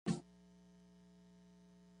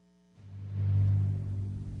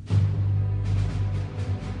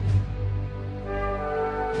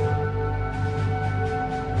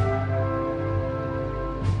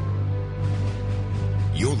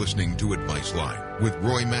listening to Advice Line with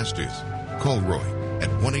Roy Masters. Call Roy at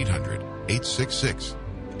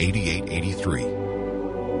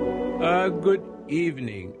 1-800-866-8883. Good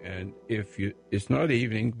evening. And if it's not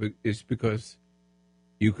evening, but it's because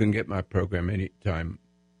you can get my program anytime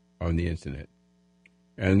on the internet.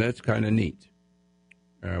 And that's kind of neat.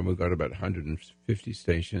 We've got about 150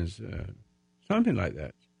 stations, something like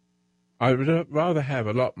that. I would rather have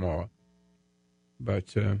a lot more,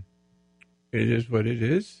 but it is what it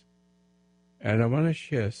is. And I want to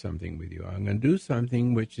share something with you. I'm going to do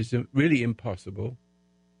something which is really impossible.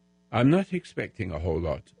 I'm not expecting a whole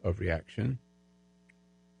lot of reaction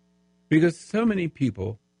because so many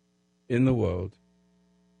people in the world,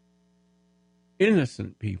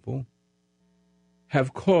 innocent people,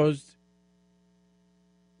 have caused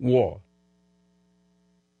war.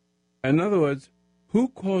 In other words, who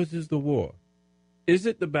causes the war? Is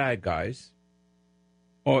it the bad guys?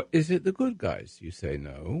 Or is it the good guys? You say,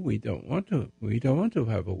 no, we don't want to. We don't want to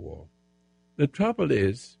have a war. The trouble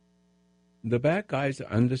is, the bad guys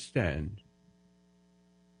understand.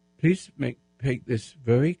 Please make this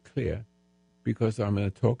very clear, because I'm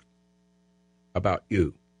going to talk about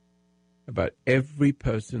you, about every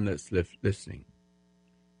person that's listening.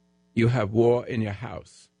 You have war in your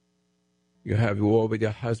house. You have war with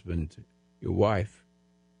your husband, your wife.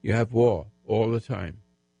 You have war all the time.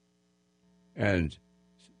 And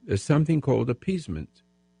there's something called appeasement.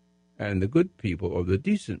 And the good people, or the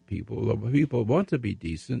decent people, or the people who want to be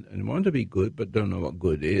decent and want to be good but don't know what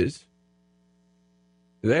good is,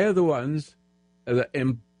 they're the ones that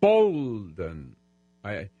embolden.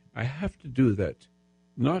 I have to do that,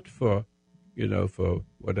 not for, for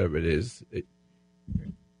whatever it is,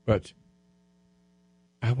 but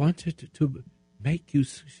I wanted to make you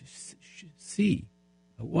see.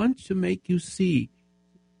 I want to make you see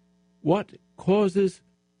what causes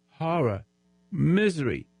horror,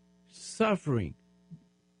 misery, suffering,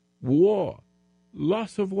 war,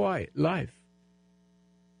 loss of life,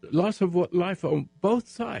 loss of life on both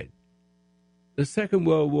sides. The Second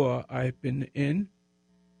World War I've been in,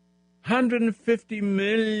 150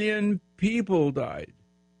 million people died.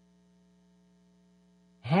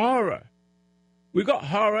 Horror. We got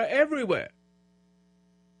horror everywhere.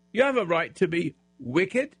 You have a right to be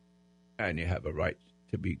wicked, and you have a right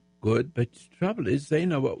to be good, but the trouble is they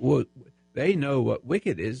know what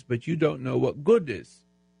wicked is, but you don't know what good is.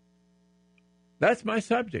 That's my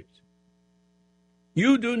subject.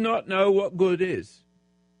 You do not know what good is,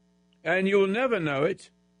 and you'll never know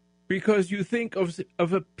it because you think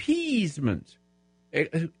of appeasement.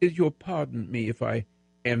 You'll pardon me if I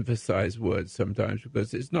emphasize words sometimes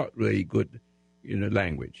because it's not really good,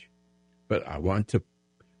 language. But I want to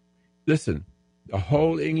listen. The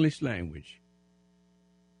whole English language.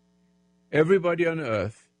 Everybody on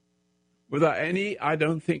earth, without any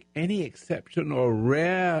exception or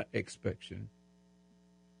rare exception,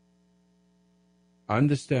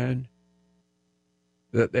 understand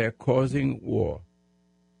that they're causing war.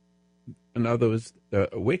 In other words, the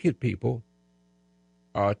wicked people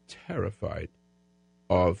are terrified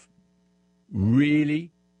of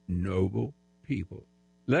really noble people.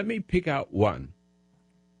 Let me pick out one.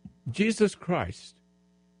 Jesus Christ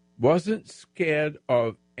wasn't scared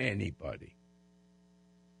of anybody.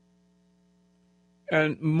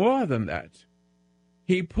 And more than that,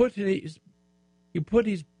 he put his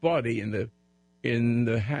body in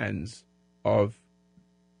the hands of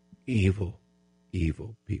evil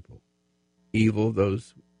people. Evil,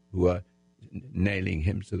 those who are nailing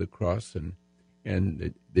him to the cross, and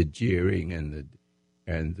the jeering and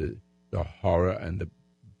the horror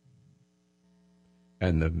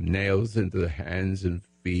and the nails into the hands and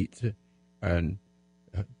feet and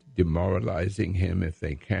demoralizing him if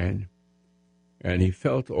they can. And he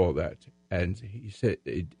felt all that. And he said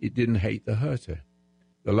he didn't hate the hurter.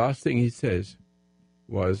 The last thing he says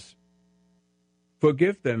was,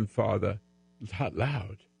 "Forgive them, Father," out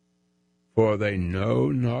loud, "for they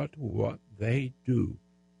know not what they do."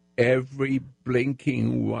 Every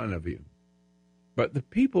blinking one of you. But the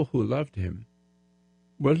people who loved him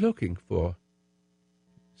were looking for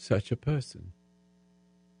such a person,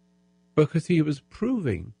 because he was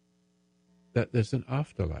proving that there's an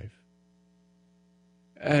afterlife,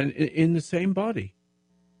 and in the same body,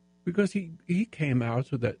 because he came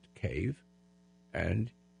out of that cave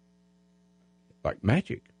and like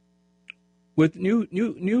magic with new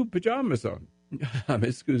pajamas on.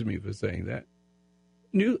 Excuse me for saying that.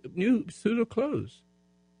 New suit of clothes.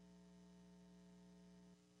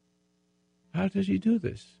 How does he do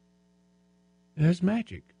this? There's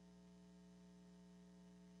magic.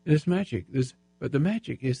 There's magic. But the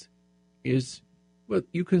magic is well,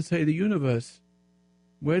 you can say the universe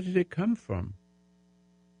Where did it come from?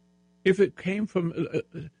 If it came from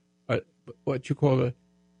what you call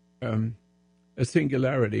a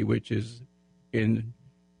singularity, which is in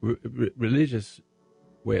religious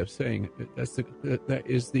way of saying it, that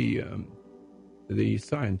is the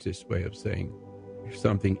scientist way of saying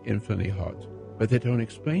something infinitely hot. But they don't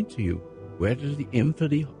explain to you, where does the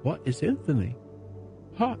infinitely, what is infinitely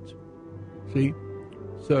hot? See?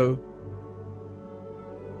 So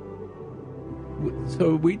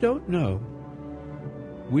we don't know.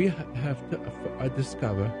 We have to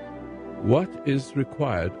discover what is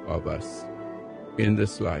required of us in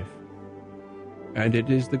this life. And it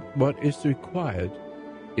is what is required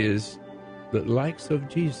is the likes of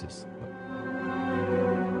Jesus.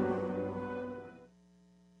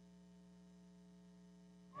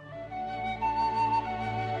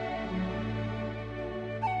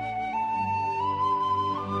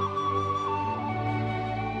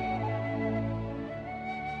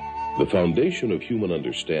 The foundation of human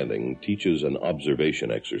understanding teaches an observation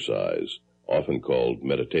exercise, often called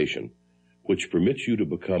meditation, which permits you to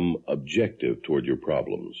become objective toward your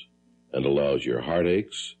problems and allows your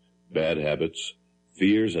heartaches, bad habits,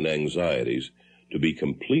 fears, and anxieties to be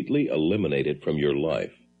completely eliminated from your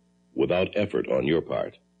life without effort on your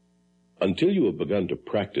part. Until you have begun to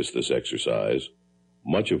practice this exercise,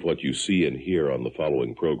 much of what you see and hear on the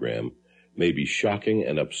following program may be shocking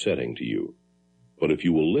and upsetting to you. But if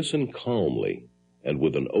you will listen calmly and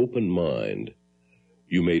with an open mind,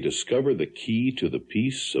 you may discover the key to the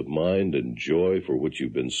peace of mind and joy for which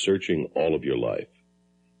you've been searching all of your life.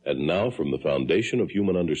 And now, from the foundation of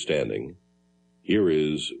human understanding, here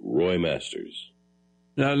is Roy Masters.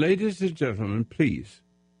 Now, ladies and gentlemen, please,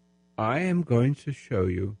 I am going to show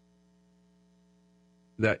you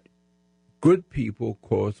that good people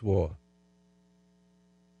cause war.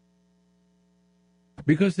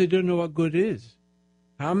 Because they don't know what good is.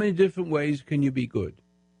 How many different ways can you be good?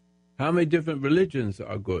 How many different religions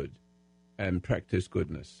are good and practice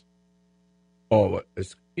goodness? Or what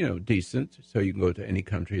is, decent, so you can go to any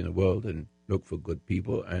country in the world and look for good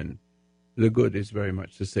people, and the good is very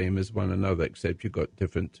much the same as one another, except you've got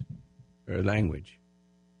different language.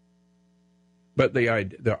 But the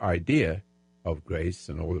idea of grace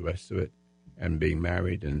and all the rest of it, and being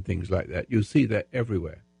married and things like that, you see that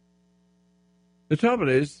everywhere. The trouble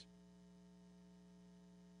is,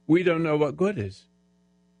 we don't know what good is.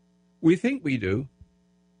 We think we do.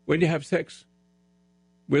 When you have sex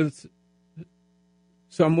with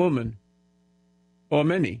some woman, or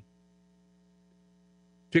many,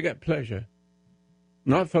 to get pleasure,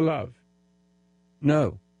 not for love.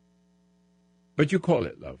 No. But you call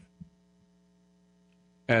it love.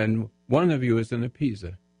 And one of you is an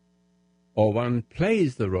appeaser, or one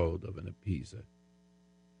plays the role of an appeaser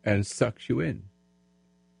and sucks you in.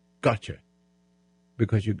 Gotcha.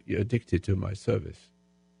 Because you're addicted to my service.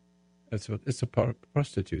 It's a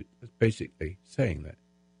prostitute. It's basically saying that.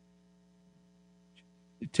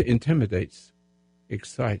 It intimidates,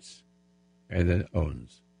 excites, and then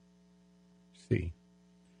owns. See?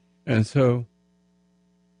 And so,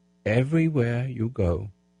 everywhere you go,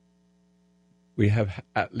 we have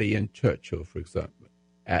Attlee and Churchill, for example.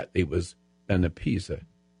 Attlee was an appeaser.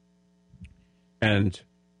 And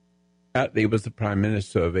Attlee was the Prime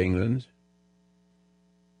Minister of England,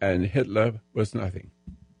 and Hitler was nothing.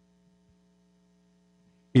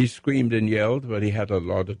 He screamed and yelled, but he had a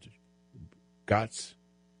lot of guts,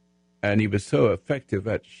 and he was so effective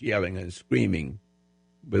at yelling and screaming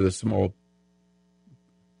with a small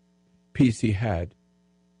piece he had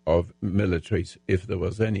of militaries, if there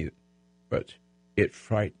was any, but it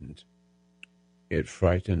frightened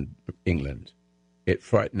England. It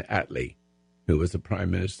frightened Attlee, who was the Prime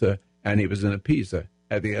Minister, and he was an appeaser.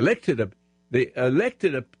 And they elected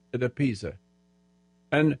an appeaser.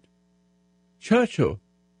 And Churchill,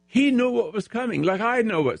 he knew what was coming, like I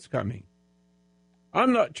know what's coming.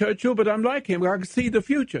 I'm not Churchill, but I'm like him. I can see the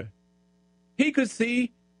future. He could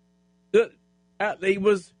see that Attlee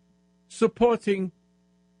was supporting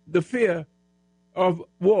the fear of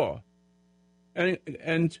war.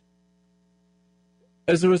 And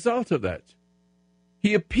as a result of that,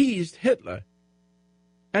 he appeased Hitler.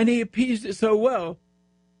 And he appeased it so well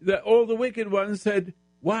that all the wicked ones said,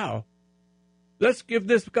 wow, let's give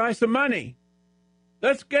this guy some money.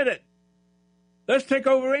 Let's get it. Let's take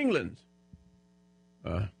over England.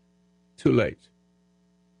 Too late.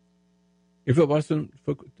 If it wasn't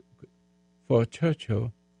for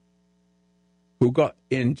Churchill, who got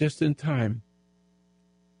in just in time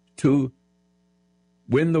to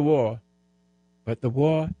win the war, but the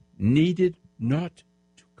war needed not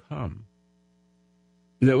to come.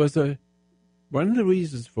 There was one of the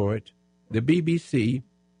reasons for it, the BBC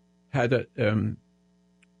had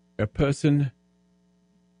a person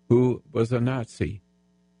who was a Nazi.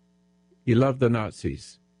 He loved the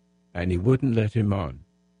Nazis, and he wouldn't let him on.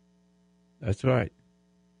 That's right.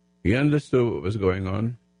 He understood what was going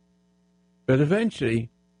on, but eventually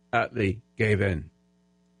Attlee gave in.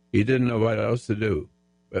 He didn't know what else to do,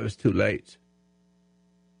 but it was too late.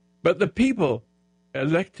 But the people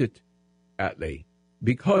elected Attlee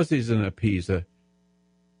because he's an appeaser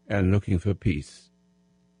and looking for peace.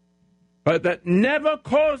 But that never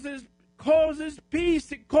causes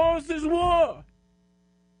peace. It causes war.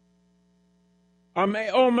 I'm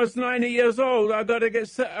almost 90 years old. I got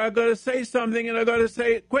to say something, and I got to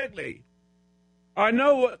say it quickly. I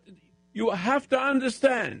know what you have to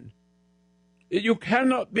understand. That you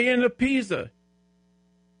cannot be an appeaser.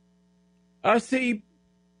 I see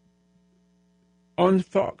on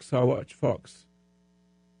Fox. I watch Fox.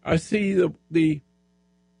 I see the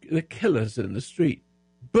killers in the street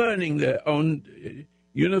burning their own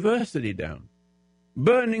university down,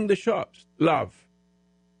 burning the shops. Love.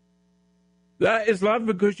 That is love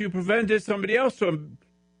because you prevented somebody else from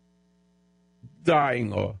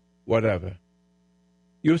dying or whatever.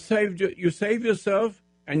 You saved yourself,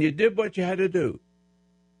 and you did what you had to do.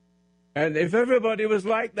 And if everybody was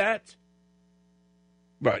like that,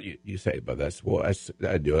 well, you say, but that's war. I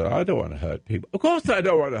don't want to hurt people. Of course I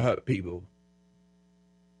don't want to hurt people.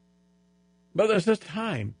 But there's a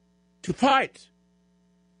time to fight.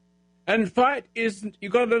 And fight isn't, you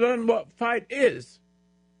got to learn what fight is.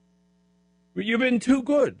 You've been too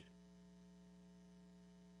good.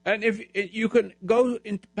 And if you can go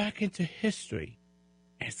back into history,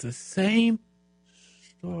 it's the same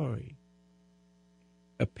story.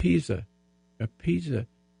 Appeaser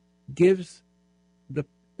gives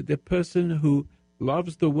the person who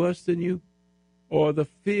loves the worst in you, or the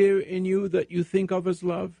fear in you that you think of as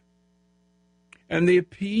love, and the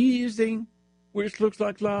appeasing, which looks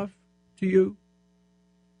like love to you,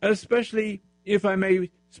 especially if I may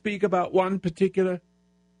speak about one particular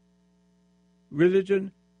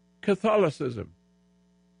religion, Catholicism.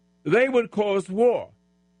 They would cause war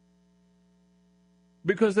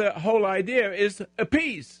because their whole idea is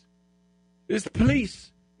appease. It's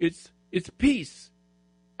police. It's peace.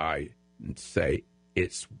 I say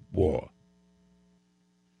it's war.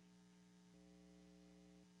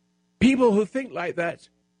 People who think like that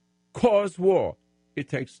cause war. It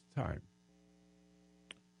takes time.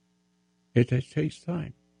 It takes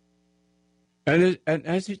time. And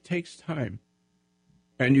as it takes time,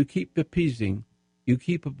 and you keep appeasing, you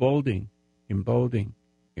keep emboldening.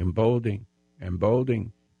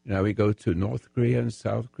 Now we go to North Korea and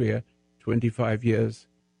South Korea, 25 years.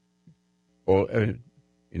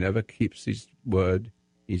 He never keeps his word.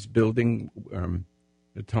 He's building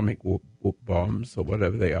atomic bombs or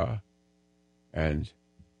whatever they are. And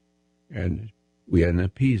we are an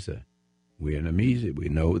appeaser. We are an appeaser. We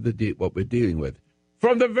know what we're dealing with.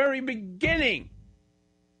 From the very beginning,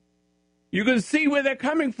 you can see where they're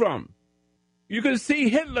coming from. You can see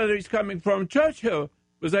Hitler is coming from. Churchill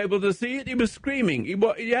was able to see it. He was screaming. He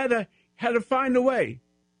had to find a way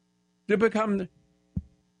to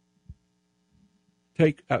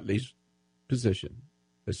take Attlee's position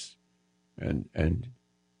and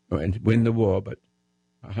win the war. But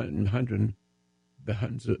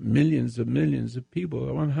millions of people,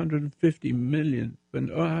 150 million,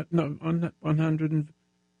 no, 100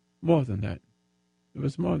 more than that. It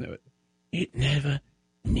was more than that. It never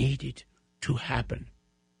needed to happen.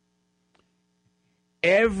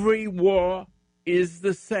 Every war is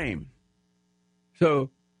the same.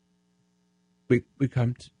 So we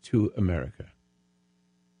come to America.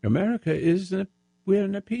 America we're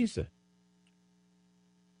an appeaser.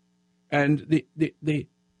 And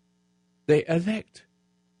they elect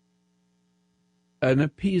an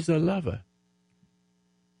appeaser lover.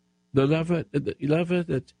 The lover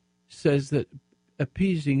that says that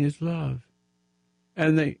appeasing is love.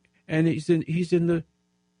 And he's in the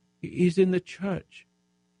church.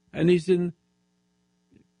 And he's in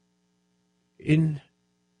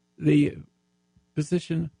the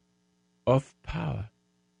position of power,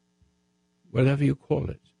 whatever you call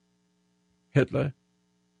it. Hitler,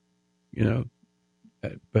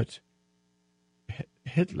 but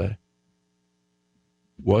Hitler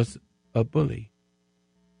was a bully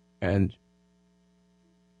and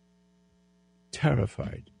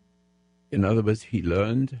terrified. In other words, he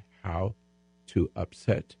learned how to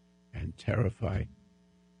upset and terrify,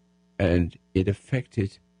 and it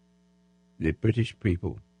affected the British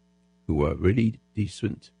people, who were really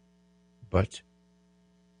decent, but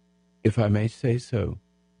if I may say so,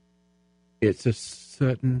 it's a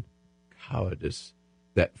certain cowardice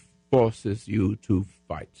that forces you to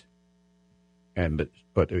fight.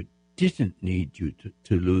 But it didn't need you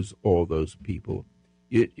to lose all those people.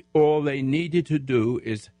 All they needed to do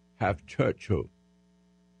is have Churchill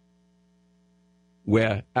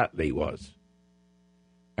where Attlee was,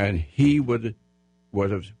 and he would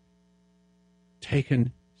have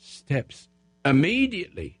taken steps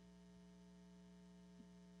immediately.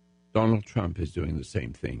 Donald Trump is doing the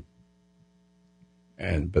same thing.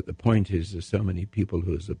 But the point is, there's so many people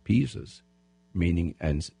who are appeasers, meaning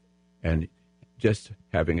and just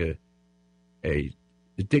having a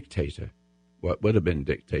dictator, what would have been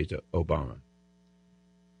dictator Obama,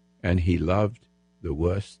 and he loved the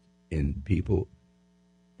worst in people,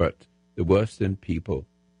 but the worst in people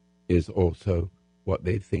is also what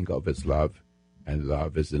they think of as love, and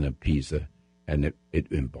love is an appeaser, and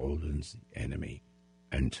it emboldens the enemy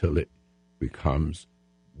until it becomes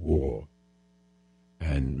war.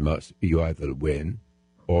 And you either win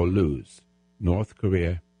or lose. North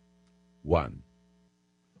Korea won.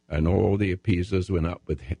 And all the appeasers went up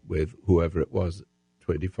with whoever it was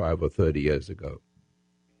 25 or 30 years ago.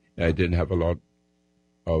 They didn't have a lot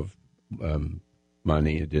of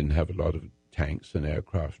money. It didn't have a lot of tanks and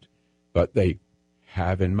aircraft. But they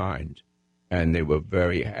have in mind. And they were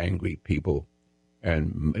very angry people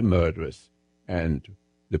and murderous. And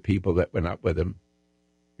the people that went up with them,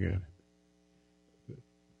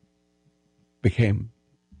 became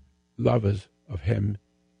lovers of him,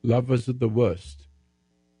 lovers of the worst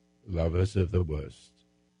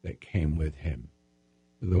that came with him.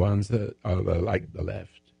 The ones that are like the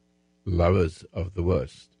left, lovers of the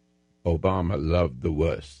worst. Obama loved the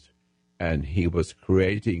worst, and he was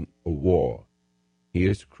creating a war. He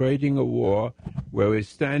is creating a war where we're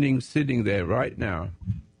sitting there right now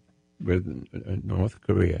with North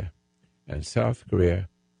Korea, and South Korea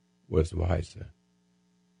was wiser.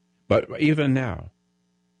 But even now,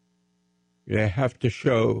 they have to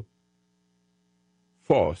show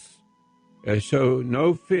force. They show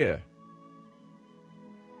no fear.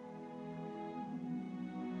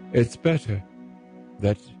 It's better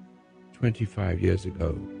that 25 years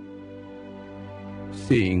ago,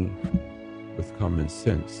 seeing with common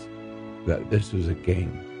sense that this was a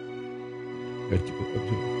game,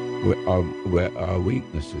 where our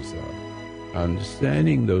weaknesses are,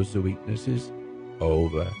 understanding those weaknesses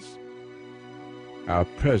over us. Our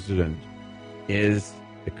president is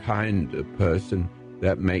the kind of person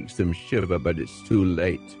that makes them shiver, but it's too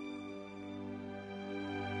late.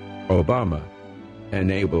 Obama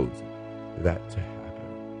enabled that to happen.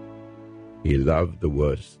 He loved the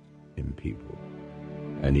worst in people,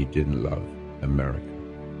 and he didn't love America.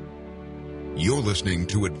 You're listening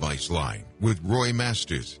to Advice Line with Roy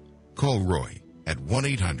Masters. Call Roy at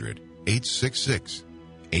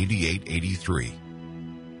 1-800-866-8883.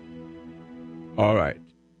 All right.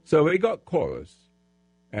 So we got callers,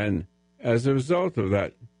 and as a result of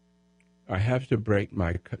that, I have to break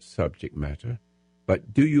my subject matter.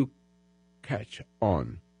 But do you catch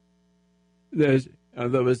on? In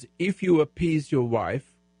other words, if you appease your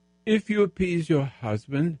wife, if you appease your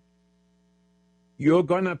husband, you're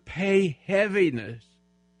going to pay heavy.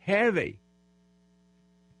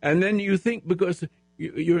 And then you think because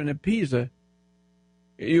you're an appeaser,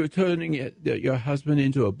 you're turning your husband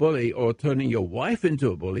into a bully or turning your wife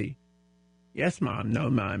into a bully. Yes, Mom.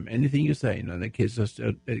 No, Mom. Anything you say. And the kids just,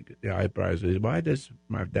 the eyebrows. Why does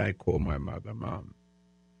my dad call my mother Mom?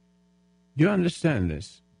 Do you understand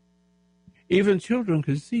this? Even children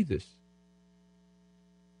can see this.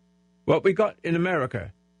 What we got in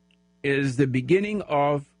America is the beginning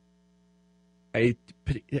of a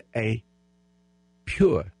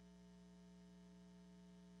pure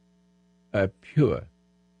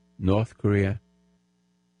North Korea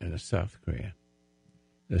and a South Korea.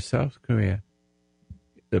 The South Korea,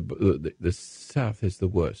 the South is the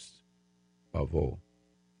worst of all.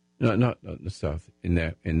 No, not the South.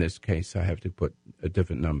 In this case, I have to put a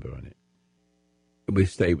different number on it. We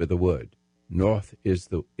stay with the word. North is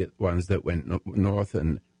the ones that went north,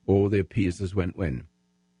 and all the appeasers went when.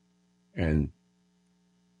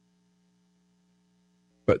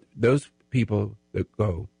 But those people that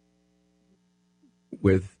go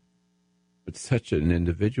with such an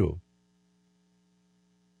individual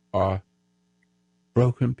are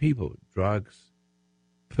broken people, drugs,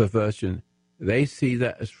 perversion. They see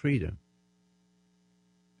that as freedom.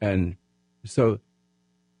 And so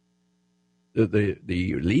the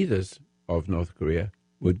leaders of North Korea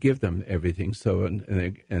would give them everything,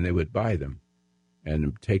 and they would buy them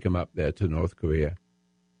and take them up there to North Korea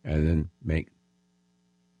and then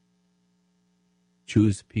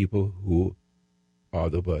choose people who are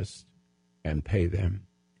the worst and pay them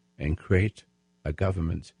and create a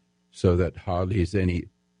government so that hardly is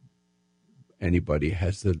anybody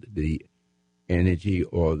has the energy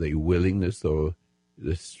or the willingness or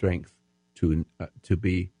the strength to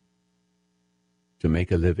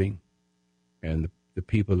make a living, and the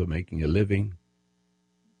people who are making a living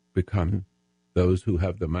become those who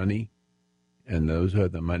have the money, and those who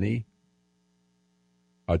have the money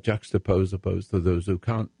are juxtaposed opposed to those who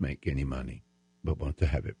can't make any money but want to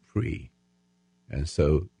have it free. And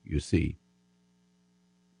so you see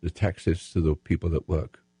the taxes to the people that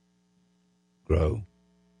work grow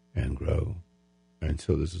and grow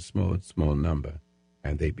until there's a small number,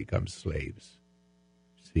 and they become slaves.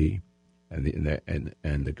 See? And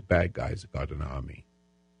the bad guys have got an army.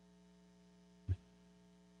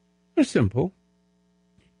 It's simple.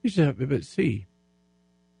 You just have to see.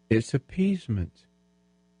 It's appeasement.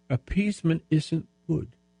 Appeasement isn't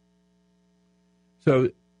good. So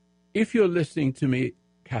if you're listening to me,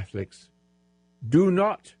 Catholics, do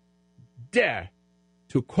not dare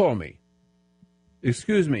to call me.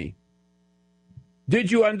 Excuse me. Did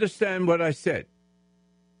you understand what I said?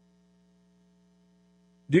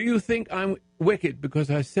 Do you think I'm wicked because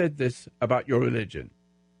I said this about your religion?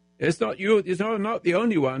 It's not you. It's not the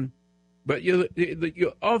only one, but you're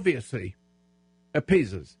obviously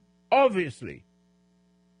appeasers. Obviously.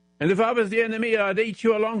 And if I was the enemy, I'd eat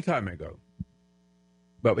you a long time ago.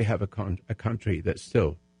 But we have a country that's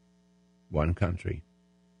still one country.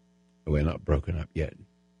 We're not broken up yet.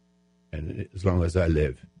 And as long as I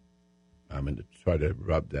live, I'm going to try to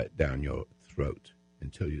rub that down your throat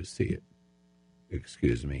until you see it.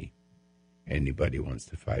 Excuse me. Anybody wants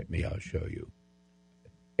to fight me, I'll show you.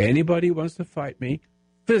 Anybody wants to fight me,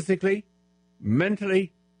 physically,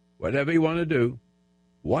 mentally, whatever you want to do,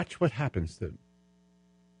 watch what happens to them.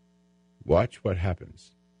 Watch what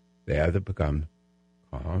happens. They either become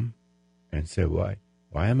calm and say, why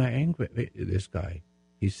am I angry at this guy?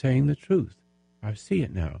 He's saying the truth. I see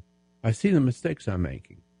it now. I see the mistakes I'm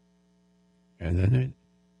making. And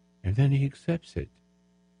then he accepts it.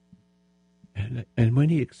 And when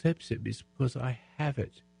he accepts it, it's because I have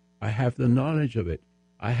it. I have the knowledge of it.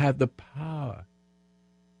 I have the power.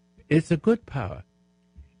 It's a good power.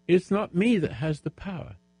 It's not me that has the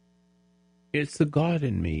power. It's the God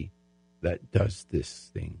in me that does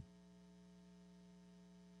this thing.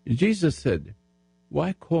 Jesus said,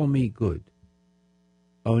 why call me good?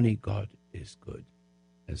 Only God is good.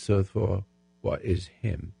 And so therefore, what is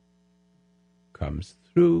him comes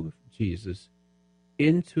through Jesus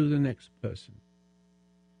into the next person.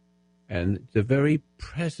 And the very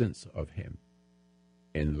presence of him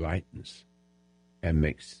enlightens and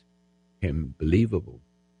makes him believable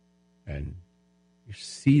and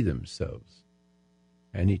see themselves.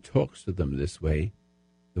 And he talks to them this way,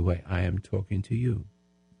 the way I am talking to you.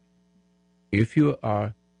 If you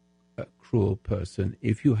are a cruel person,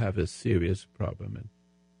 if you have a serious problem,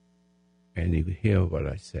 and you hear what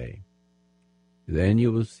I say, then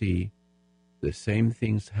you will see the same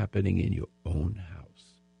things happening in your own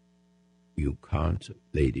house. You can't,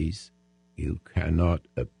 ladies, you cannot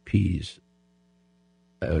appease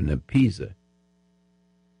an appeaser,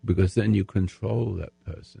 because then you control that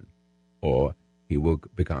person, or he will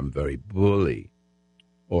become very bully,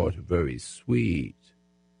 or very sweet,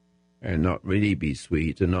 and not really be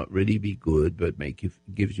sweet, and not really be good, but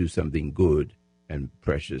gives you something good and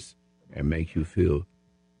precious, and make you feel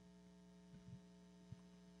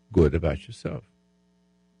good about yourself.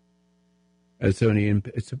 It's only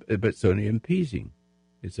appeasing.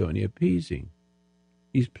 It's only appeasing.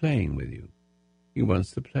 He's playing with you. He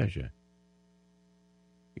wants the pleasure.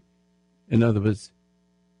 In other words,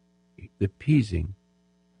 the appeasing,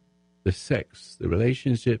 the sex, the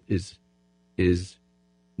relationship is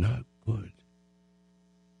not good,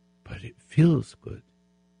 but it feels good.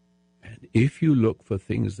 And if you look for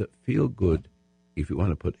things that feel good, if you want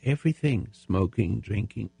to put everything, smoking,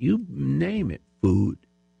 drinking, you name it, food,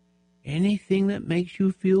 anything that makes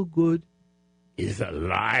you feel good is a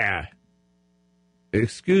liar.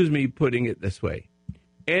 Excuse me putting it this way.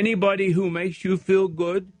 Anybody who makes you feel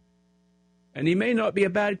good, and he may not be a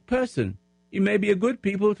bad person, he may be a good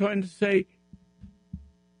people trying to say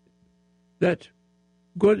that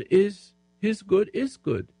his good is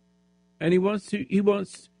good. And he wants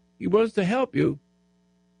to help you.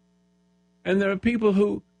 And there are people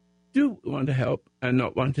who do want to help and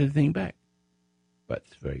not want anything back. But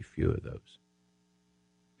very few of those.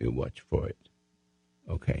 You watch for it.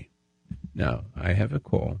 Okay. Now, I have a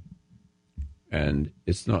call, and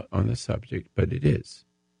it's not on the subject, but it is.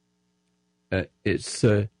 It's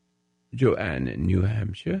Joanne in New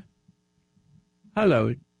Hampshire.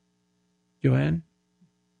 Hello, Joanne.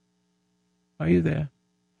 Are you there?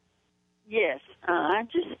 Yes. I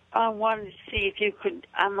just wanted to see if you could.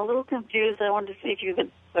 I'm a little confused. I wanted to see if you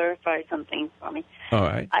could clarify something for me. All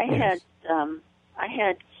right. I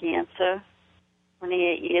had cancer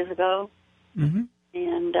 28 years ago, Mm-hmm.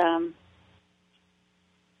 and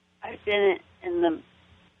I've been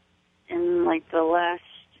in like the last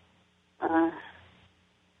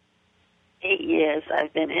 8 years.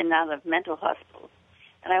 I've been in and out of mental hospitals,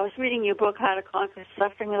 and I was reading your book, How to Conquer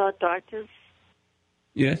Suffering Without Doctors.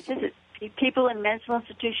 Yes. People in mental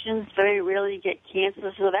institutions very rarely get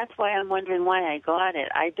cancer, so that's why I'm wondering why I got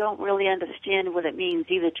it. I don't really understand what it means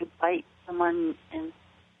either to bite someone and...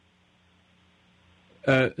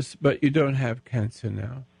 But you don't have cancer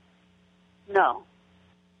now? No.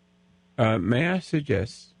 May I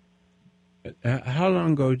suggest, how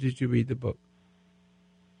long ago did you read the book?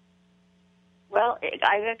 Well,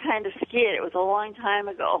 I got kind of scared. It was a long time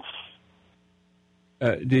ago.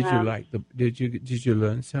 Did you like the? Did you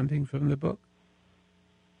learn something from the book?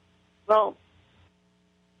 Well,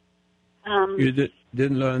 you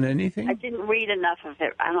didn't learn anything. I didn't read enough of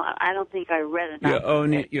it. I don't think I read enough.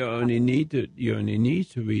 You only need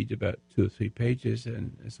to read about 2 or 3 pages,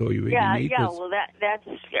 and that's all you really need. Yeah. Well, that's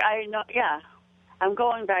I know. Yeah, I'm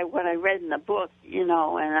going by what I read in the book, and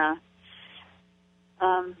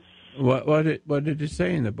What did it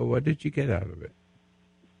say in the book? What did you get out of it?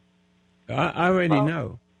 I already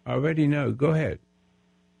know. I already know. Go ahead.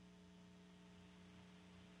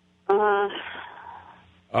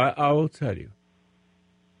 I will tell you.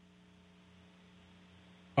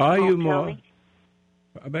 Are you more?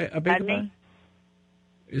 I beg your pardon?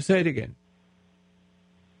 Say it again.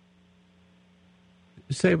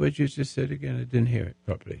 Say what you just said again. I didn't hear it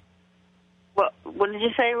properly. What did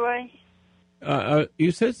you say, Roy?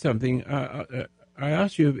 You said something. I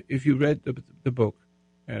asked you if you read the book,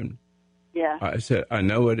 and yeah. I said I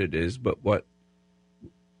know what it is, but what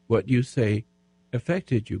you say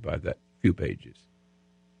affected you by that few pages.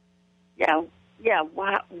 Yeah.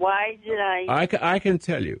 Why did I? I can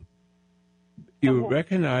tell you. You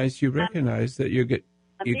recognize that you're getting up.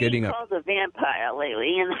 I'm being called a vampire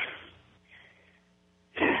lately,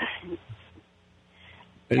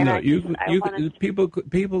 and no,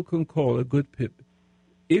 people can call a good pip.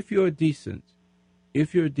 If you're a decent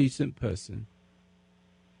person,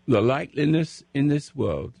 the likeliness in this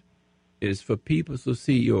world is for people to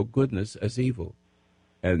see your goodness as evil,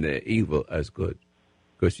 and their evil as good,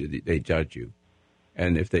 because they judge you.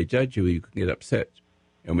 And if they judge you, you can get upset.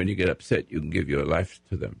 And when you get upset, you can give your life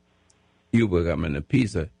to them. You become an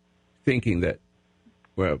appeaser, thinking that,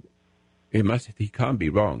 well, he can't be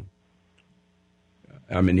wrong.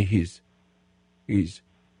 I mean,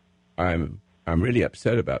 I'm really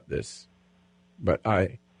upset about this, but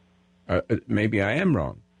maybe I am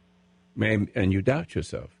wrong. And you doubt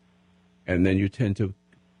yourself. And then you tend to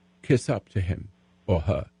kiss up to him or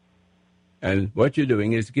her. And what you're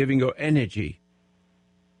doing is giving your energy.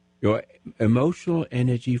 Your emotional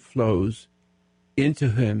energy flows into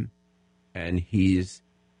him, and he's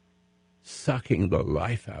sucking the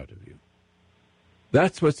life out of you.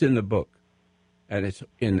 That's what's in the book, and it's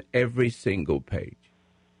in every single page.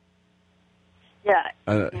 Yeah.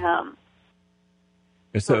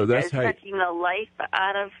 So that's how sucking the life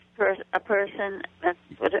out of a person. That's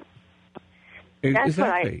what it. That's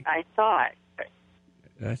exactly. what I thought.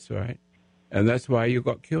 That's right, and that's why you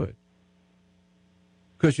got cured.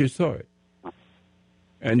 Because you saw it.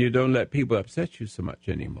 And you don't let people upset you so much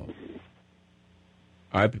anymore.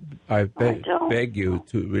 I beg you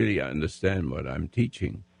to really understand what I'm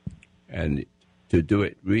teaching and to do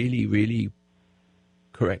it really, really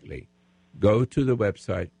correctly. Go to the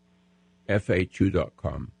website,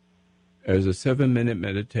 FHU.com. There's a 7-minute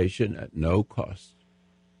meditation at no cost.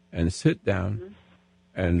 And sit down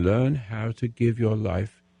and learn how to give your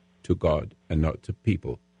life to God and not to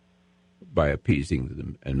people, by appeasing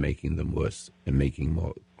them and making them worse and making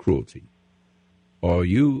more cruelty. Or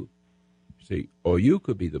you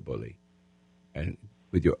could be the bully, and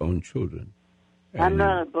with your own children. I'm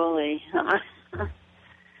not a bully.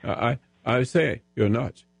 I say you're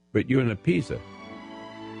not, but you're an appeaser,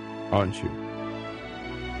 aren't you?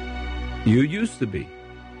 You used to be,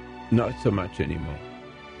 not so much anymore.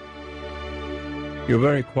 You're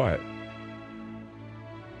very quiet.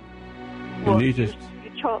 You need to.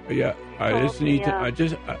 Yeah, I just need to.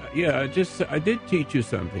 I did teach you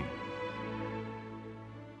something.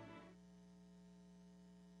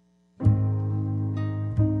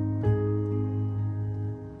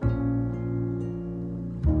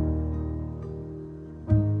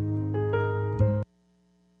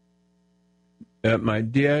 My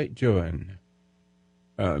dear Joanne,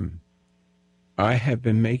 I have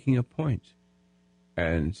been making a point,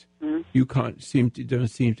 and You don't seem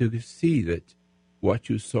to see that what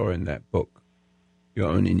you saw in that book. You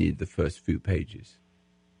only need the first few pages.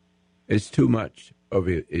 It's too much of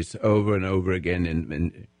it. It's over and over again,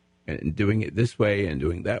 and doing it this way and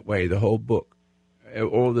doing that way. The whole book,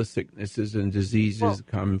 all the sicknesses and diseases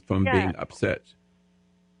come from being upset.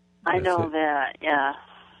 I know that. Yeah.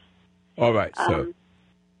 All right. So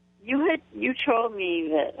you told me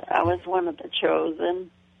that I was one of the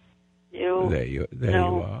chosen. There you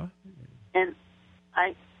are. And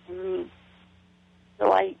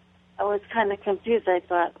so I was kind of confused. I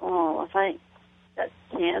thought, oh, if I got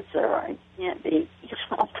cancer, I can't be.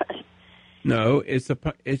 No, it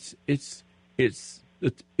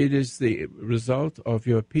is the result of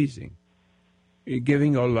your appeasing. You're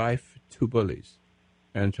giving your life to bullies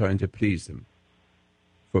and trying to please them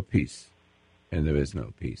for peace, and there is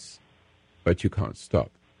no peace. But you can't stop.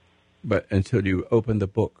 But until you open the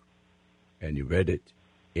book and you read it,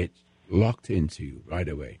 it locked into you right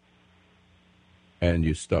away. And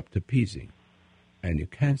you stopped appeasing, and your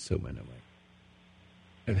cancer went away.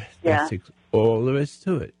 And that's all there is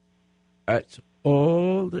to it. That's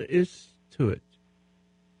all there is to it.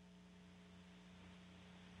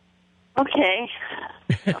 Okay.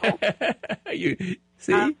 You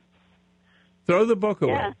see? Throw the book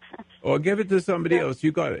away, or give it to somebody else.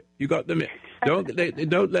 You got it. You got them.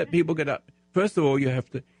 Don't let people get up. First of all, you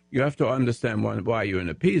have to understand why you're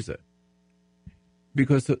an appeaser.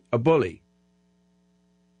 Because a bully,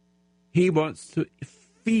 he wants to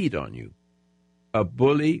feed on you. A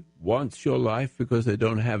bully wants your life because they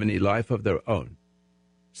don't have any life of their own.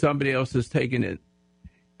 Somebody else has taken it,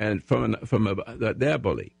 and from their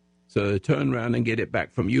bully. So they turn around and get it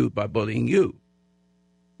back from you by bullying you.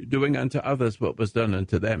 You're doing unto others what was done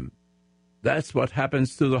unto them. That's what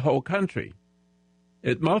happens to the whole country.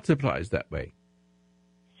 It multiplies that way.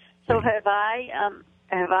 So have I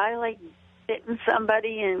like bitten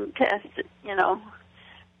somebody and tested?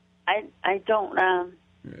 I don't.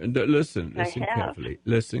 Listen carefully.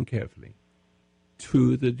 Listen carefully.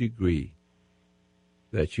 To the degree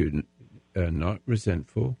that you are not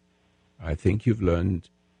resentful, I think you've learned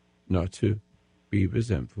not to be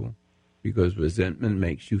resentful, because resentment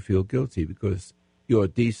makes you feel guilty because you're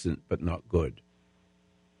decent but not good.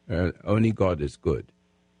 Only God is good.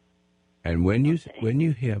 And when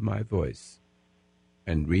you hear my voice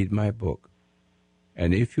and read my book,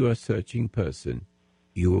 and if you are a searching person,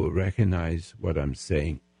 you will recognize what I'm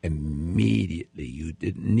saying immediately. You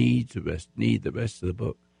didn't need the rest of the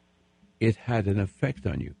book. It had an effect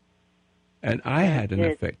on you. And I had an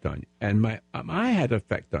effect on you. And I had an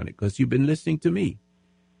effect on it because you've been listening to me.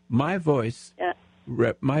 My voice,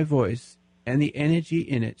 my voice and the energy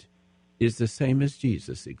in it is the same as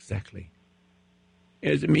Jesus, exactly.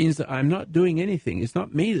 It means that I'm not doing anything. It's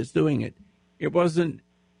not me that's doing it. It wasn't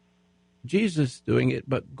Jesus doing it,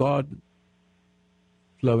 but God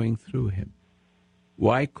flowing through him.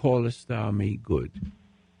 Why callest thou me good?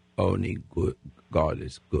 Only good. God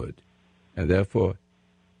is good. And therefore,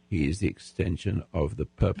 he is the extension of the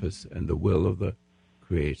purpose and the will of the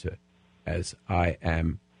Creator, as I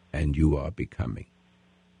am and you are becoming.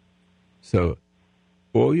 So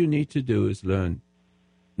all you need to do is learn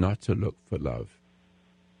not to look for love.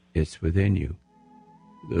 It's within you.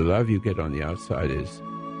 The love you get on the outside is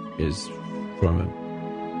from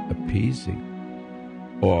appeasing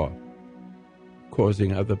or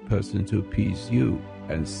causing other person to appease you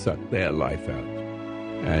and suck their life out,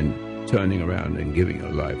 and turning around and giving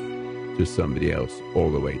your life to somebody else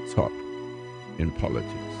all the way top in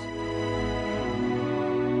politics.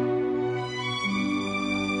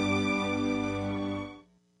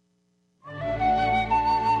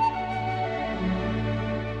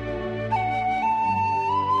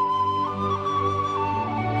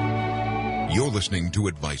 You're listening to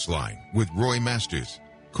Advice Line with Roy Masters.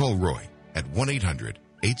 Call Roy at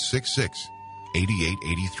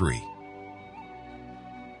 1-800-866-8883.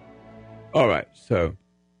 All right, so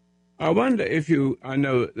I wonder if I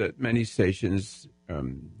know that many stations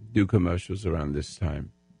do commercials around this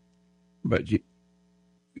time, but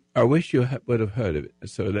I wish you would have heard of it.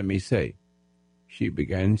 So let me say, she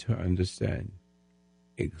began to understand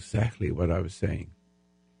exactly what I was saying.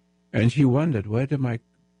 And she wondered, where did my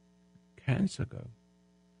cancer go?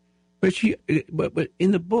 But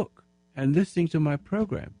in the book and listening to my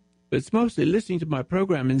program, but it's mostly listening to my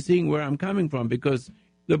program and seeing where I'm coming from, because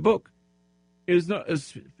the book is not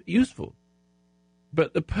as useful.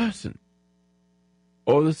 But the person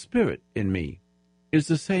or the spirit in me is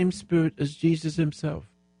the same spirit as Jesus himself.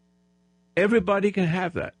 Everybody can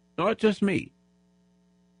have that, not just me.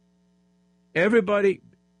 Everybody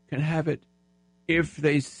can have it if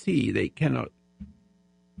they see they cannot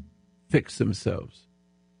fix themselves.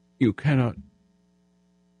 You cannot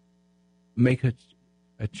make a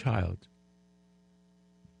child.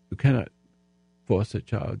 You cannot force a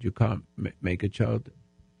child. You can't make a child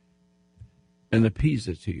and appease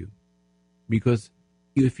it to you. Because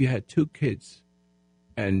if you had two kids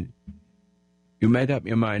and you made up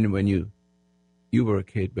your mind when you were a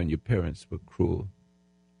kid, when your parents were cruel.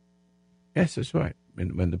 Yes, that's right.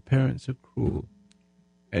 When the parents are cruel,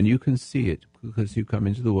 and you can see it because you come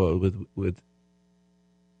into the world with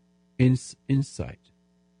insight.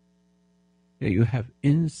 Yeah, you have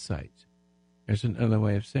insight. There's another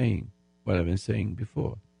way of saying what I've been saying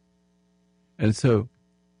before. And so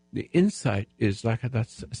the insight is like a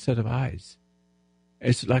set of eyes.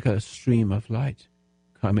 It's like a stream of light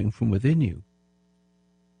coming from within you.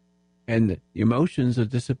 And the emotions have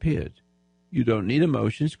disappeared. You don't need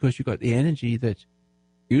emotions because you've got the energy that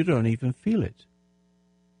you don't even feel it.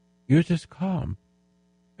 You're just calm.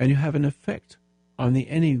 And you have an effect on the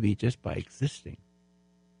enemy just by existing.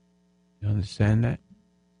 You understand that?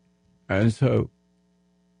 And so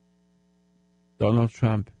Donald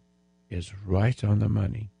Trump is right on the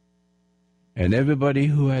money. And everybody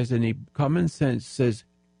who has any common sense says,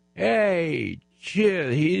 hey,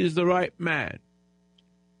 cheer, he's the right man.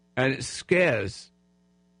 And it scares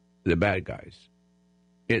the bad guys.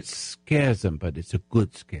 It scares them, but it's a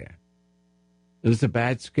good scare. There's a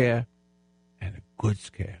bad scare and a good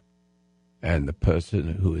scare. And the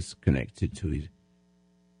person who is connected to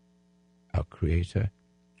our Creator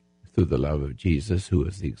through the love of Jesus, who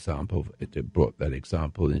was the example, it brought that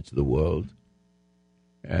example into the world,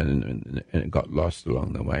 and it got lost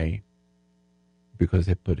along the way because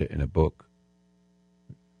they put it in a book.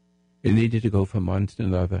 It needed to go from one to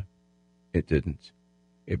another. It didn't.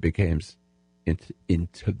 It became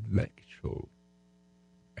intellectual.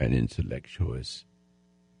 And intellectual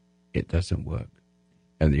it doesn't work.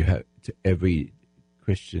 And you have to every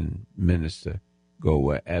Christian minister go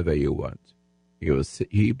wherever you want.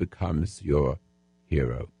 He becomes your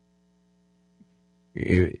hero.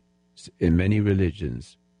 In many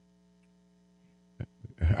religions,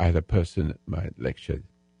 I had a person at my lecture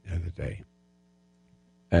the other day,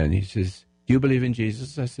 and he says, do you believe in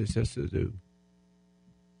Jesus? I says, yes, I do.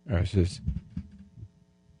 I says,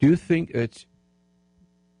 do you think that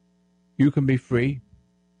you can be free?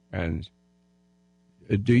 And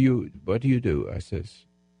what do you do? I says,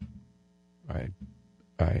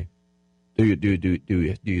 do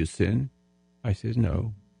you sin? I says,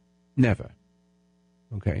 no, never.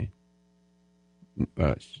 Okay.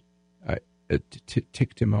 I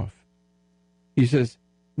ticked him off. He says,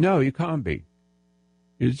 no, you can't be.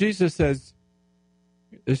 Jesus says,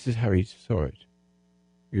 this is how he saw it.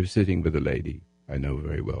 He was sitting with a lady I know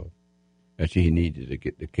very well, and she needed to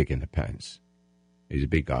get the kick in the pants. He's a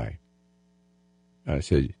big guy. I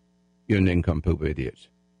said, you're an nincompoop idiot.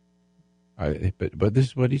 But this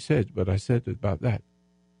is what he said, what I said about that.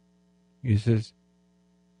 He says,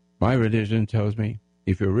 my religion tells me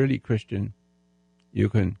if you're really Christian, you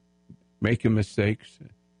can make your mistakes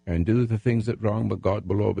and do the things that are wrong, but God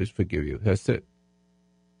will always forgive you. That's it.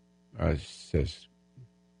 I says,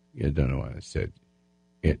 you don't know what I said.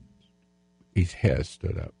 His hair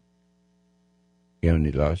stood up. He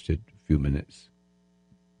only lasted a few minutes.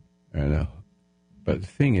 But the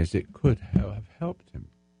thing is, it could have helped him.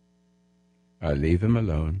 I leave him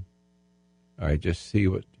alone. I just see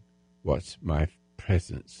what's my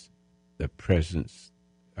presence. The presence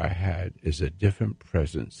I had is a different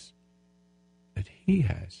presence that he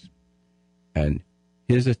has. And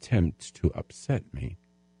his attempt to upset me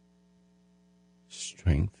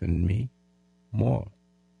strengthened me more.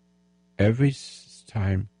 Every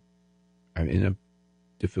time I'm in a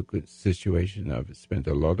difficult situation, I've spent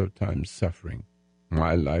a lot of time suffering.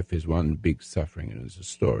 My life is one big suffering, and there's a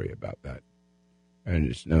story about that. And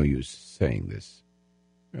it's no use saying this.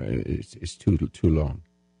 It's too long.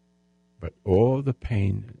 But all the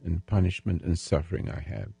pain and punishment and suffering I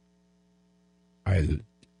have, I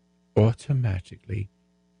automatically,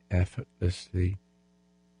 effortlessly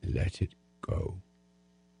let it go.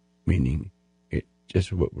 Meaning, it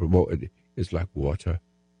just is like water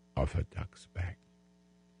off a duck's back.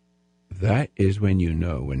 That is when you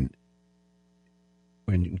know,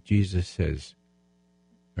 when Jesus says,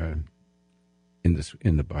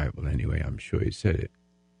 in the Bible anyway, I'm sure he said it.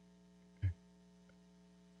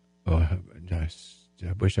 Oh, I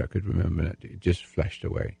wish I could remember that. It just flashed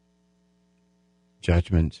away.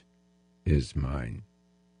 Judgment is mine,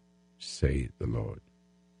 say the Lord.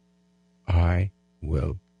 I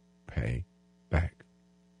will pay back.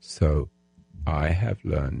 So I have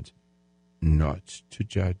learned not to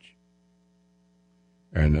judge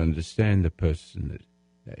and understand the person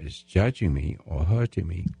that is judging me or hurting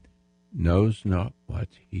me knows not what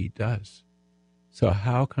he does. So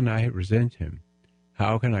how can I resent him?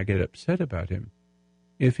 How can I get upset about him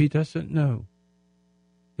if he doesn't know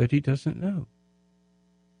that he doesn't know?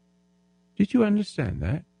 Did you understand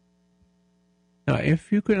that? Now,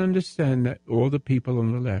 if you can understand that, all the people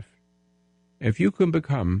on the left, if you can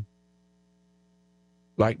become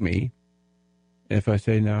like me, if I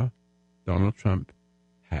say now, Donald Trump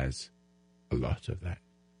has a lot of that.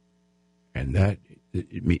 And that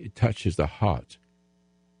it touches the heart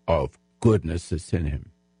of goodness that's in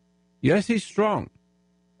him. Yes, he's strong,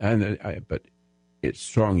 but it's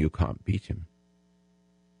strong you can't beat him.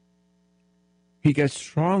 He gets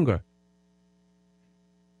stronger,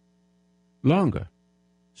 longer,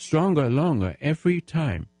 every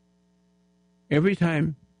time. Every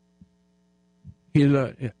time he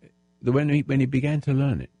learned, when he began to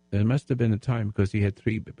learn it, there must have been a time, because he had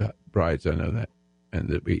 3 brides, I know that, and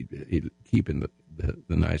that he keeping the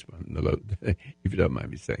nice one, the low, if you don't mind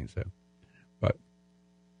me saying so. But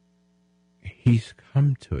he's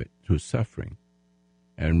come to it through suffering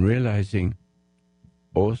and realizing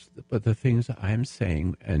all the things that I'm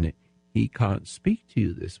saying, and he can't speak to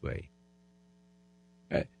you this way.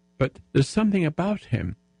 But there's something about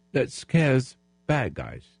him that scares bad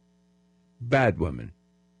guys, bad women,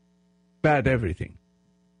 bad everything.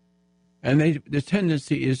 And the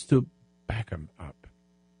tendency is to back them up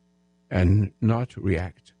and not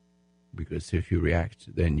react, because if you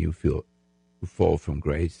react, then you fall from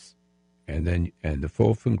grace, and the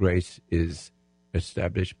fall from grace is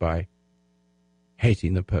established by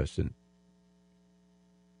hating the person.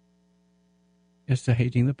 It's to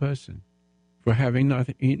hating the person for having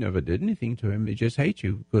nothing. He never did anything to him. He just hates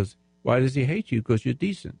you because. Why does he hate you? Because you're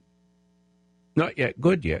decent. Not yet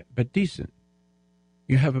good yet, but decent.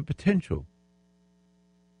 You have a potential.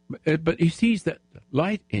 But he sees that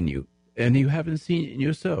light in you, and you haven't seen it in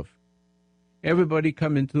yourself. Everybody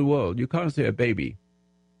come into the world. You can't say a baby.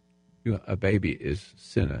 A baby is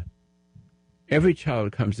sinner. Every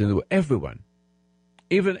child comes into the world. Everyone.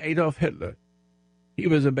 Even Adolf Hitler. He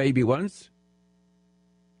was a baby once,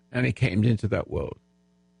 and he came into that world,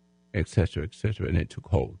 etc., and it took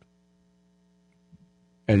hold.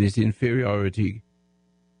 And his inferiority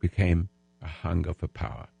became a hunger for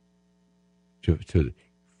power, to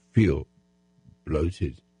feel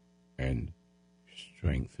bloated and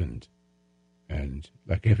strengthened, and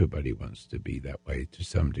like everybody wants to be that way to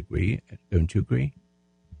some degree. Don't you agree?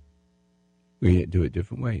 We do it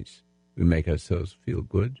different ways. We make ourselves feel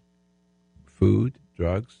good. Food,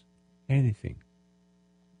 drugs, anything.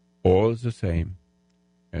 All is the same,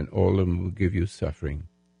 and all of them will give you suffering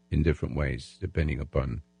in different ways, depending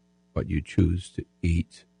upon what you choose to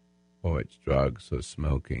eat, or it's drugs or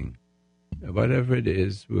smoking. Whatever it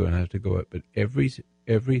is, we're going to have to go up. But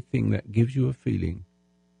everything that gives you a feeling,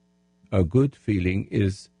 a good feeling,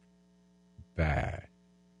 is bad.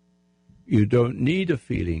 You don't need a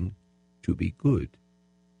feeling to be good.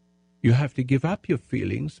 You have to give up your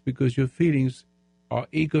feelings, because your feelings are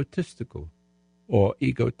egotistical,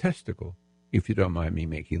 if you don't mind me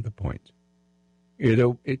making the point.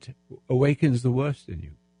 It awakens the worst in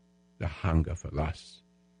you, the hunger for lust.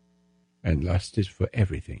 And lust is for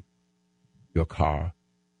everything. Your car,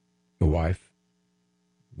 your wife,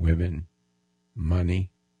 women,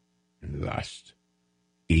 money, and lust,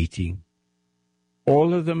 eating.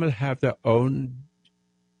 All of them will have their own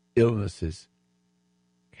illnesses.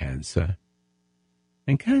 Cancer.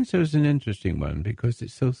 And cancer is an interesting one because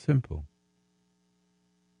it's so simple.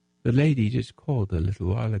 The lady just called a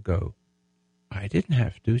little while ago. I didn't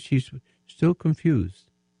have to. She's still confused.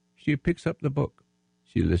 She picks up the book.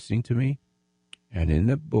 She's listening to me. And in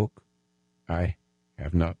the book, I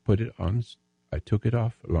have not put it on. I took it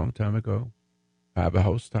off a long time ago. I have a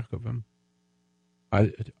whole stock of them.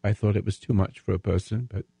 I thought it was too much for a person,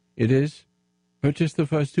 but it is. But just the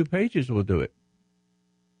first 2 pages will do it.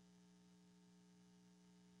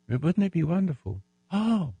 Wouldn't it be wonderful?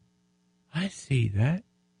 Oh, I see that.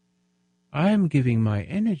 I am giving my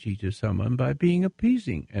energy to someone by being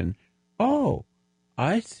appeasing. And, oh,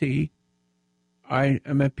 I see. I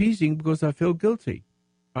am appeasing because I feel guilty.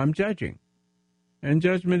 I'm judging. And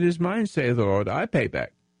judgment is mine, saith the Lord. I pay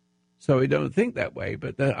back. So we don't think that way,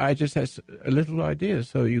 but I just have a little idea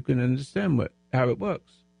so you can understand how it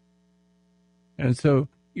works. And so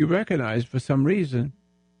you recognize for some reason,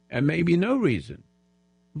 and maybe no reason,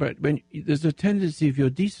 but when there's a tendency, if you're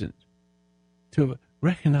decent, to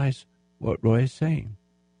recognize what Roy is saying,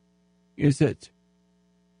 is that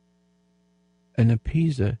an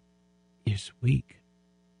appeaser is weak,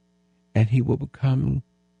 and he will become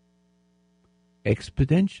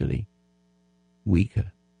exponentially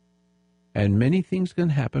weaker And many things can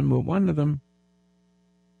happen, but one of them,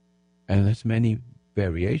 and there's many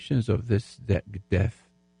variations of this death,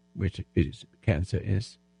 which is cancer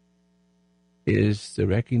is the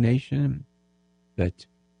recognition that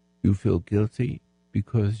you feel guilty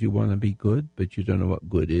because you want to be good, but you don't know what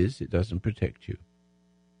good is. It doesn't protect you.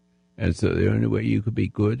 And so the only way you could be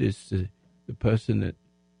good is the person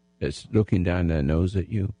that's looking down their nose at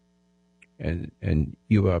you, and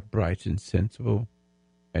you are bright and sensible,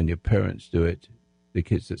 and your parents do it, the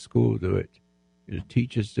kids at school do it, the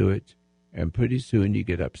teachers do it, and pretty soon you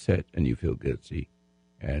get upset and you feel guilty.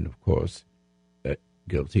 And, of course, that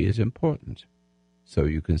guilty is important. So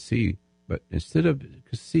you can see, but instead of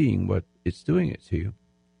seeing what it's doing it to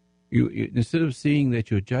you, instead of seeing that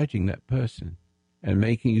you're judging that person and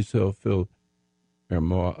making yourself feel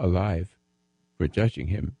more alive for judging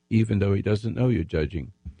him, even though he doesn't know you're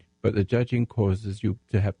judging. But the judging causes you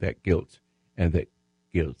to have that guilt, and that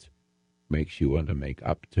guilt makes you want to make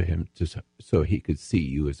up to him so he could see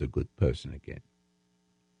you as a good person again.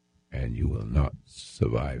 And you will not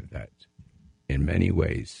survive that in many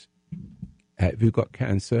ways. Have you got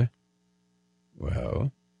cancer?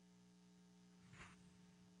 Well,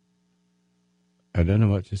 I don't know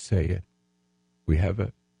what to say. We have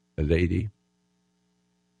a lady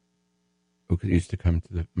who used to come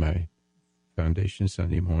to my foundation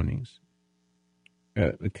Sunday mornings,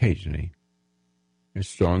 occasionally. A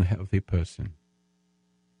strong, healthy person.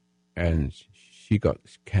 And she got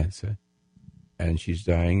cancer, and she's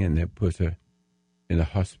dying, and they put her in a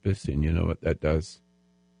hospice, and you know what that does?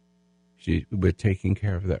 We're taking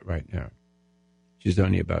care of that right now. She's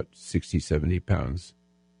only about 60, 70 pounds.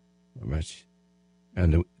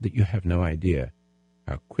 And you have no idea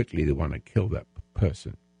how quickly they want to kill that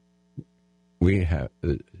person. We and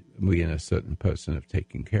a certain person have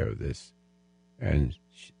taken care of this, and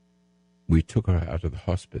we took her out of the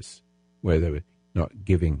hospice where they were not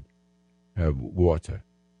giving her water,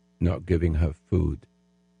 not giving her food,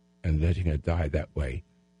 and letting her die that way.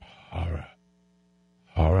 Horror.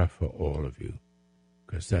 Horror for all of you,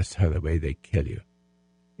 because that's how the way they kill you.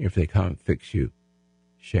 If they can't fix you,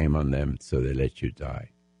 shame on them, so they let you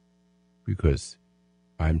die. Because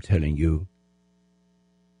I'm telling you,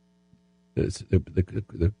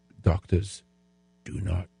 the doctors do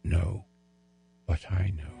not know what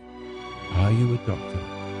I know. Are you a doctor,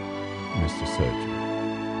 Mr. Surgeon?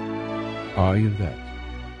 Are you that?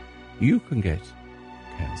 You can get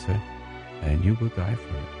cancer, and you will die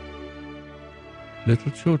from it.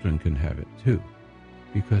 Little children can have it too,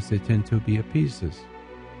 because they tend to be appeasers,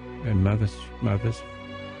 and mothers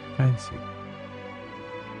fancy.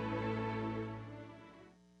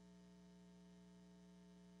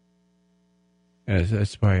 And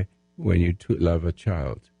that's why when you love a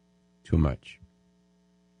child too much,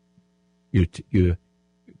 you're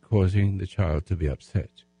causing the child to be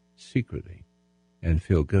upset secretly and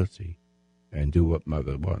feel guilty and do what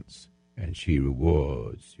mother wants, and she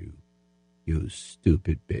rewards you. You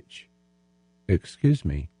stupid bitch. Excuse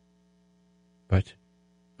me, but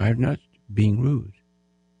I'm not being rude.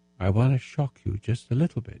 I want to shock you just a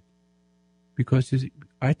little bit, because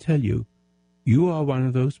I tell you, you are one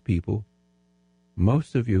of those people,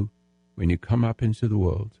 most of you, when you come up into the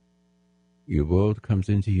world, your world comes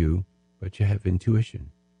into you, but you have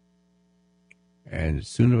intuition. And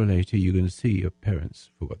sooner or later, you're going to see your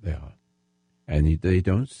parents for what they are. And they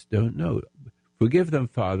don't know. Forgive them,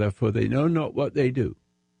 Father, for they know not what they do.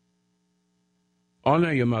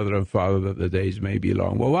 Honor your mother and father that the days may be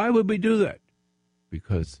long. Well, why would we do that?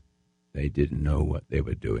 Because they didn't know what they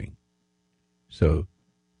were doing. So,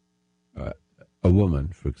 a woman,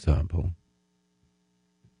 for example,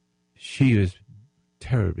 she was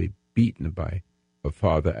terribly beaten by her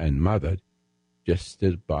father, and mother just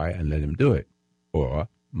stood by and let him do it. Or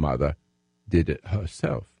mother did it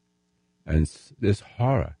herself. And there's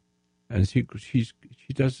horror. And she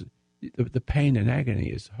does, the pain and agony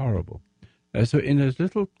is horrible. So in a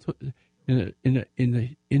little,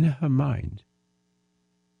 in her mind,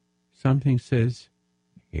 something says,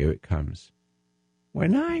 here it comes.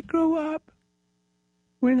 When I grow up,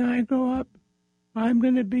 I'm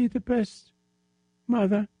going to be the best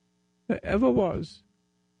mother there ever was.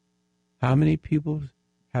 How many people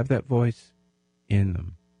have that voice in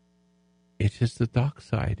them? It is the dark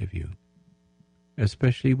side of you,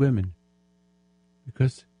 especially women,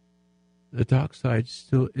 because the dark side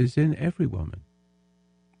still is in every woman.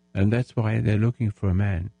 And that's why they're looking for a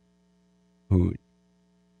man who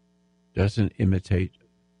doesn't imitate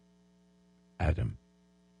Adam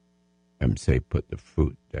and say, put the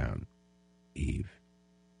fruit down, Eve.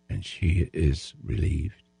 And she is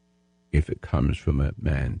relieved if it comes from a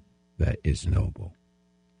man that is noble.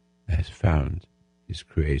 has found his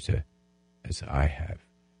Creator as I have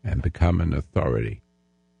and become an authority.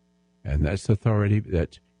 And that's authority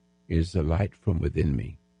that is the light from within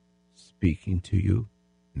me speaking to you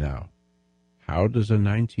now. How does a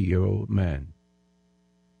 90-year-old man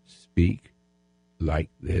speak like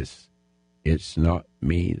this? It's not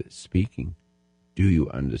me that's speaking. Do you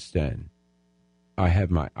understand? I have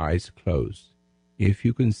my eyes closed. If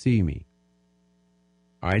you can see me,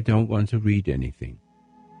 I don't want to read anything.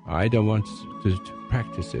 I don't want to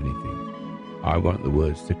practice anything. I want the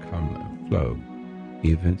words to come and flow,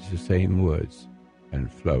 even the same words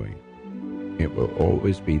and flowing. It will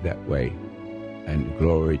always be that way, and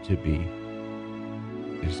glory to be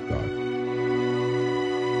is God.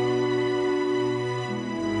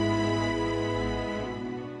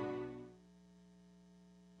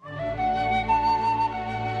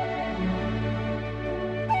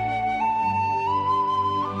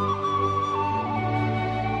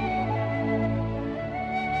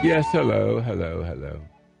 Yes, hello.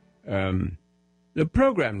 The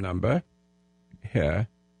program number here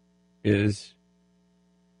is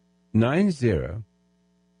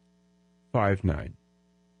 9059.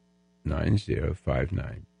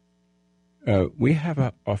 9059. We have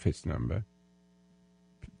an office number.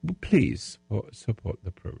 Please support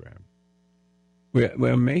the program.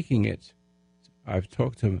 We're making it. I've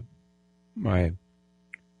talked to my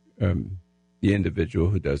the individual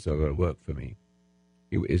who does a lot of work for me.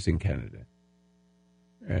 He is in Canada,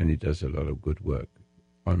 and he does a lot of good work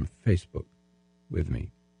on Facebook with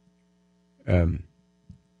me.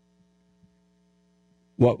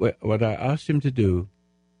 What I asked him to do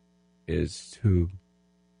is to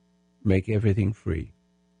make everything free,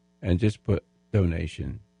 and just put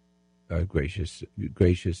donation, gracious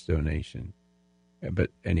donation.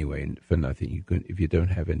 But anyway, for nothing. You can, if you don't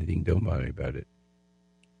have anything, don't worry about it.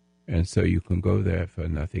 And so you can go there for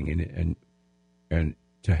nothing in it, and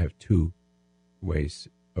to have two ways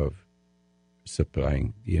of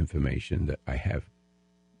supplying the information that I have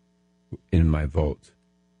in my vault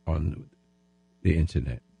on the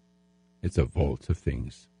internet. It's a vault of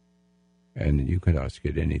things. And you can ask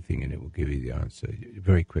it anything and it will give you the answer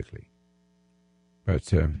very quickly. But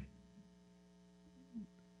so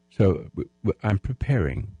I'm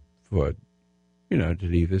preparing for, to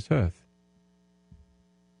leave this earth.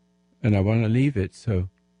 And I want to leave it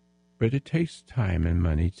but it takes time and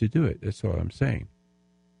money to do it. That's all I'm saying.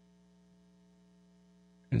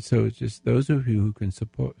 And so it's just those of you who can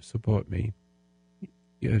support me,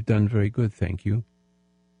 you have done very good, thank you.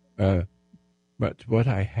 But what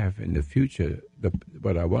I have in the future,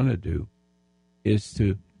 what I want to do, is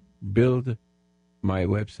to build my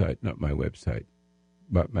website, not my website,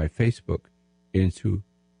 but my Facebook, into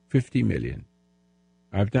 50 million.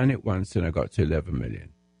 I've done it once and I got to 11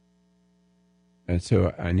 million. And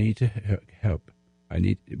so I need to help.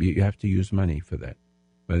 You have to use money for that.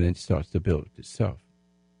 But then it starts to build itself.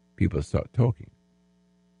 People start talking.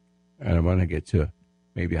 And I want to get to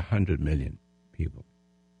maybe 100 million people.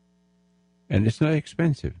 And it's not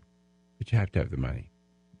expensive, but you have to have the money.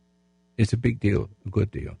 It's a big deal, a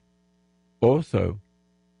good deal. Also,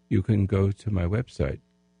 you can go to my website,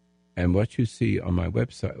 and what you see on my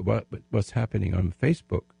website, what's happening on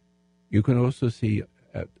Facebook, you can also see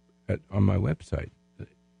on my website.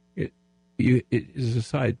 It is a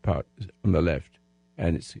side part on the left,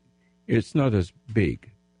 and it's not as big,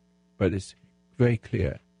 but it's very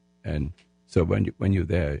clear. And so when you're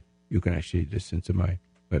there, you can actually listen to my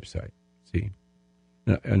website. See,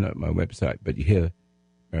 not my website, but you hear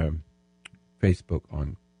Facebook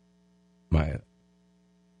on my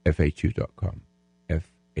FHU.com.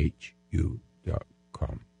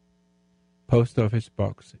 FHU.com. Post office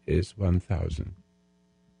box is 1000.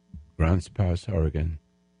 Grants Pass, Oregon,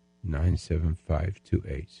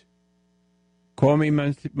 97528. Call me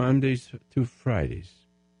Mondays to Fridays,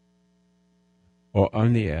 or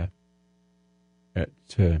on the air at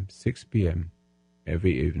 6 p.m.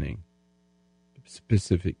 every evening,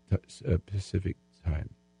 Pacific time.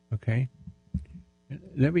 Okay?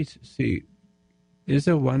 Let me see. Is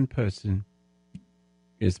there one person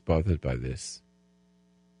is bothered by this?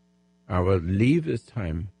 I will leave this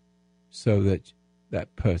time so that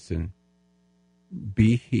that person,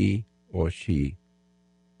 be he or she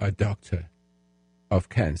a doctor of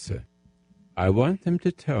cancer, I want them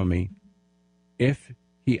to tell me if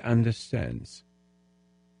he understands.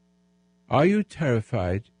 Are you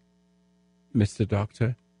terrified, Mr.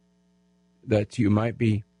 Doctor, that you might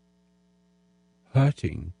be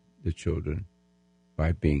hurting the children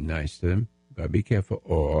by being nice to them? Gotta be careful.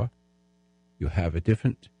 Or you have a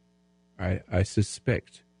different... I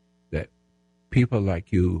suspect that people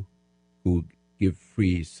like you who give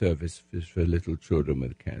free service for little children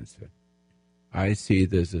with cancer. I see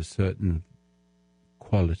there's a certain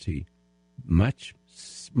quality much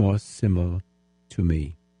more similar to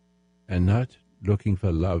me, and not looking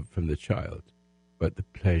for love from the child, but the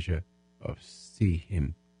pleasure of see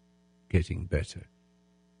him getting better.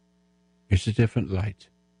 It's a different light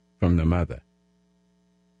from the mother,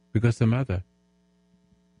 because the mother,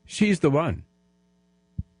 she's the one.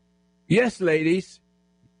 Yes, ladies,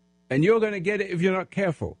 and you're going to get it if you're not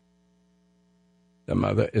careful. The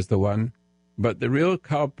mother is the one, but the real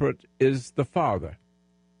culprit is the father,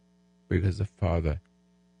 because the father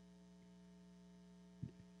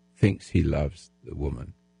thinks he loves the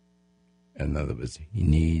woman. In other words, he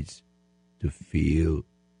needs to feel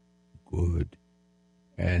good,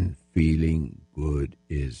 and feeling good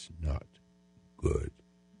is not good.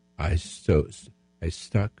 I said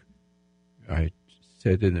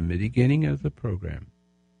in the beginning of the program,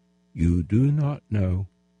 you do not know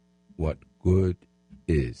what good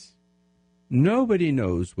is. Nobody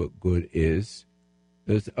knows what good is.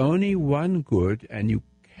 There's only one good, and you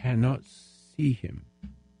cannot see him.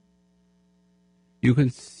 You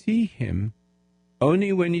can see him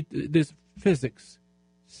only when this physics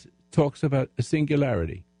talks about a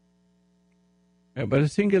singularity. But a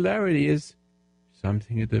singularity is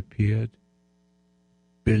something that appeared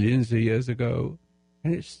billions of years ago,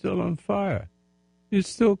 and it's still on fire. It's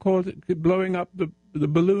still called blowing up the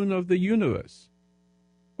balloon of the universe.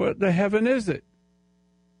 What the heaven is it?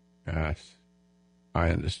 Yes, I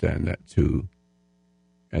understand that too.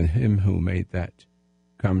 And him who made that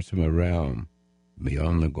comes from a realm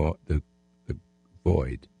beyond the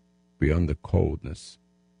void, beyond the coldness.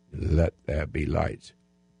 Let there be light.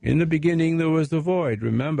 In the beginning there was the void,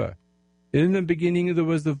 remember. In the beginning there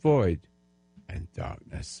was the void, and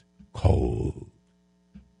darkness, cold.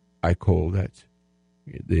 I call that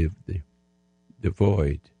the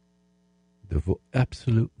void,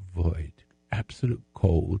 absolute void, absolute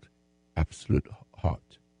cold, absolute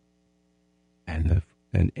hot. And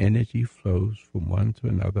energy flows from one to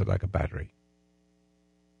another like a battery.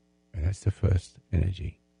 And that's the first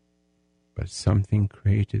energy. But something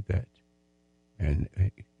created that. And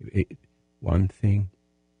one thing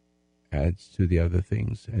adds to the other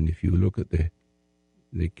things. And if you look at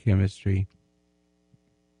the chemistry,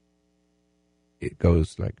 it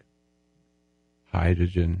goes like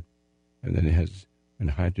hydrogen, and then it has, when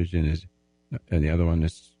hydrogen is, and the other one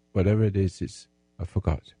is, whatever it is, I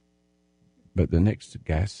forgot. But the next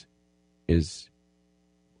gas is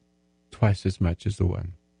twice as much as the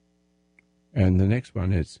one. And the next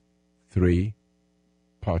one is 3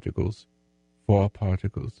 particles, 4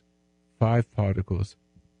 particles, 5 particles.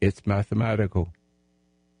 It's mathematical.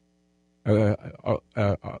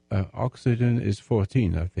 Oxygen is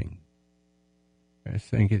 14, I think. I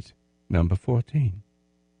think it's number 14.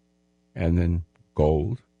 And then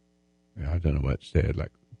gold, I don't know what's there,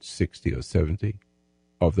 like 60 or 70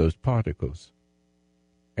 of those particles.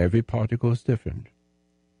 Every particle is different.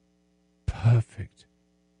 Perfect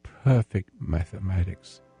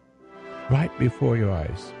mathematics. Right before your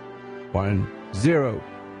eyes. 1, 0,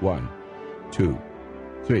 1, 2,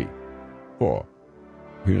 3, 4.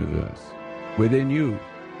 Universe. Within you.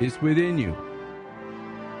 It's within you.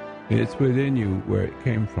 It's within you where it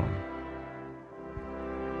came from.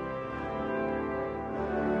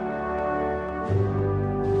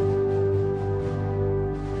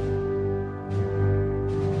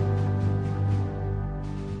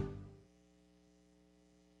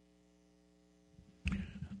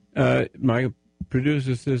 My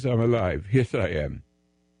producer says I'm alive. Yes, I am.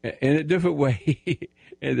 In a different way,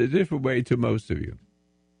 in a different way to most of you.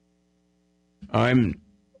 I'm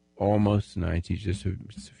almost 90, just a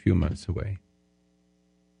few months away.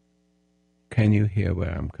 Can you hear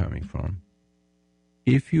where I'm coming from?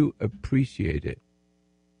 If you appreciate it,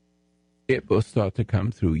 it will start to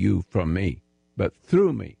come through you from me, but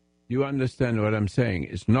through me. You understand what I'm saying?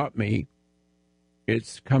 It's not me.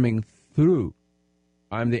 It's coming through.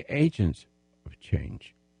 I'm the agent of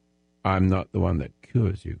change. I'm not the one that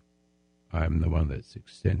cures you. I'm the one that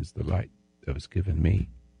extends the light that was given me.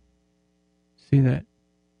 See that?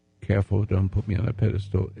 Careful, don't put me on a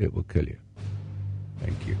pedestal. It will kill you.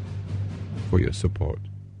 Thank you for your support.